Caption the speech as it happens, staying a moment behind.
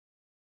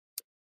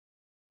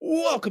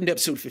Welcome to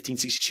episode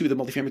 1562 of the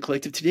Multifamily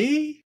Collective.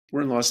 Today,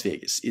 we're in Las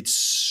Vegas.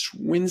 It's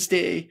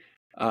Wednesday.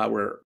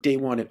 We're day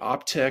one at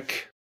OpTech.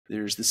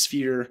 There's the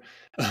Sphere.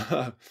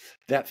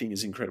 That thing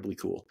is incredibly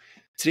cool.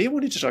 Today, I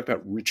wanted to talk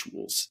about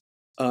rituals.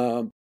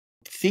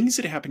 Things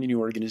that happen in your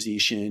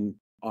organization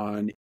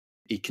on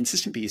a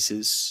consistent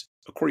basis,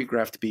 a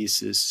choreographed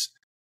basis,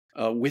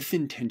 with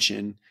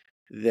intention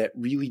that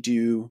really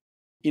do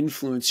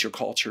influence your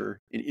culture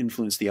and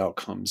influence the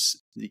outcomes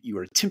that you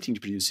are attempting to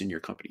produce in your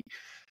company.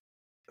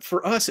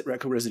 For us at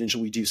Retco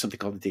Residential, we do something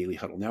called the Daily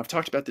Huddle. Now, I've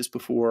talked about this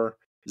before.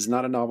 It's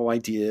not a novel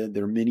idea.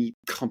 There are many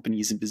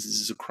companies and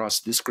businesses across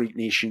this great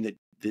nation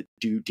that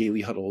do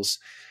daily huddles.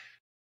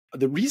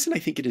 The reason I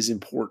think it is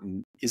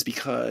important is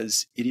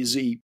because it is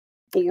a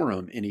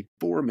forum and a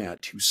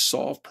format to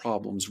solve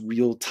problems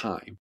real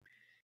time.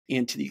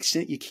 And to the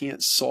extent you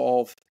can't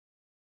solve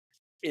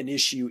an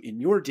issue in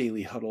your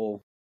daily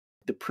huddle,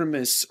 the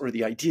premise or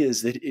the idea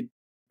is that it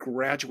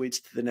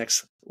graduates to the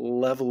next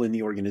level in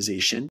the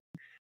organization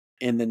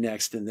and the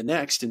next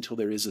until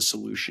there is a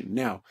solution.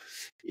 Now,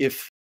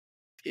 if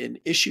an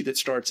issue that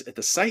starts at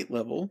the site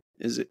level,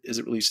 as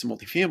it relates to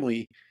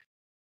multifamily,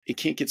 it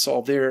can't get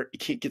solved there. It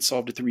can't get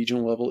solved at the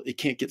regional level. It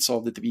can't get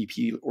solved at the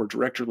VP or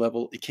director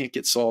level. It can't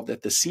get solved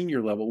at the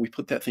senior level. We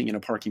put that thing in a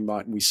parking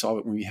lot and we solve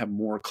it when we have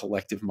more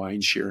collective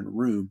mind share in a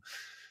room.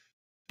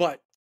 But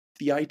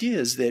the idea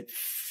is that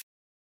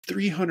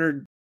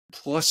 300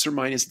 plus or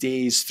minus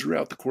days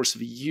throughout the course of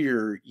a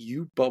year,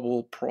 you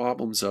bubble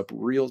problems up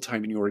real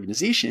time in your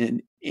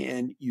organization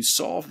and you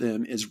solve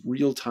them as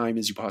real time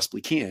as you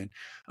possibly can,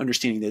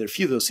 understanding that a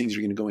few of those things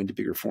are going to go into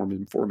bigger form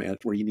and format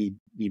where you need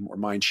more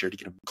mind share to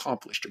get them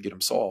accomplished or get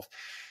them solved.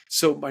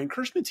 So my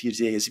encouragement to you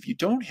today is if you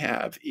don't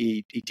have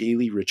a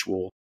daily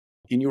ritual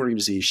in your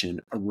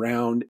organization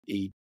around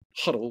a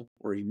huddle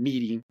or a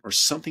meeting or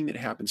something that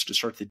happens to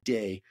start the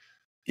day,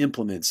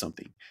 implement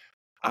something.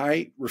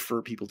 I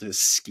refer people to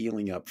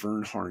Scaling Up,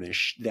 Vern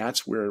Harnish.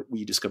 That's where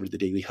we discovered the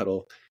Daily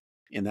Huddle,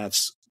 and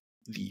that's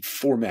the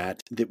format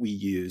that we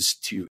use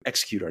to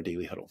execute our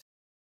Daily Huddle.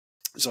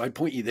 So I'd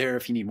point you there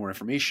if you need more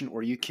information,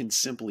 or you can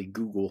simply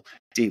Google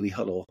Daily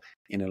Huddle,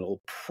 and it'll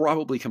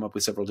probably come up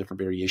with several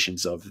different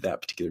variations of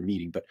that particular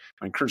meeting. But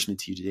my encouragement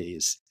to you today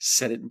is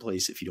set it in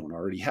place if you don't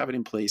already have it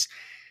in place,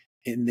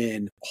 and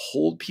then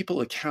hold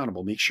people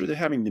accountable. Make sure they're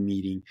having the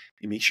meeting,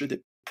 and make sure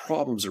that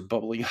problems are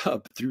bubbling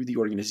up through the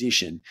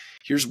organization.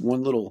 Here's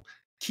one little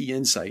key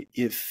insight.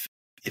 If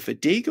a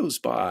day goes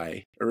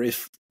by, or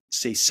if,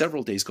 say,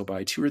 several days go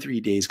by, 2 or 3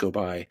 days go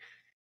by,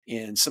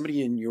 and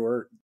somebody in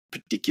your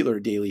particular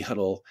daily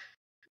huddle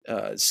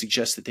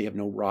suggests that they have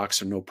no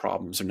rocks or no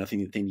problems or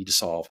nothing that they need to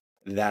solve,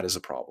 that is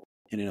a problem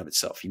in and of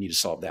itself. You need to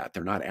solve that.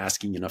 They're not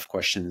asking enough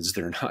questions.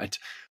 They're not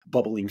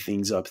bubbling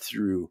things up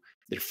through.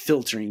 They're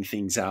filtering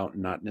things out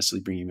and not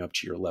necessarily bringing them up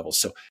to your level.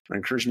 So my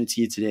encouragement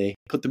to you today,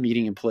 put the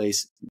meeting in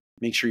place.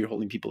 Make sure you're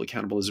holding people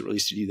accountable as it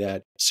relates to do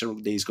that. Several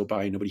days go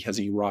by, nobody has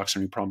any rocks or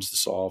any problems to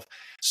solve.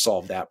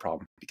 Solve that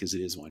problem because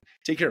it is one.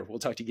 Take care. We'll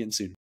talk to you again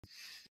soon.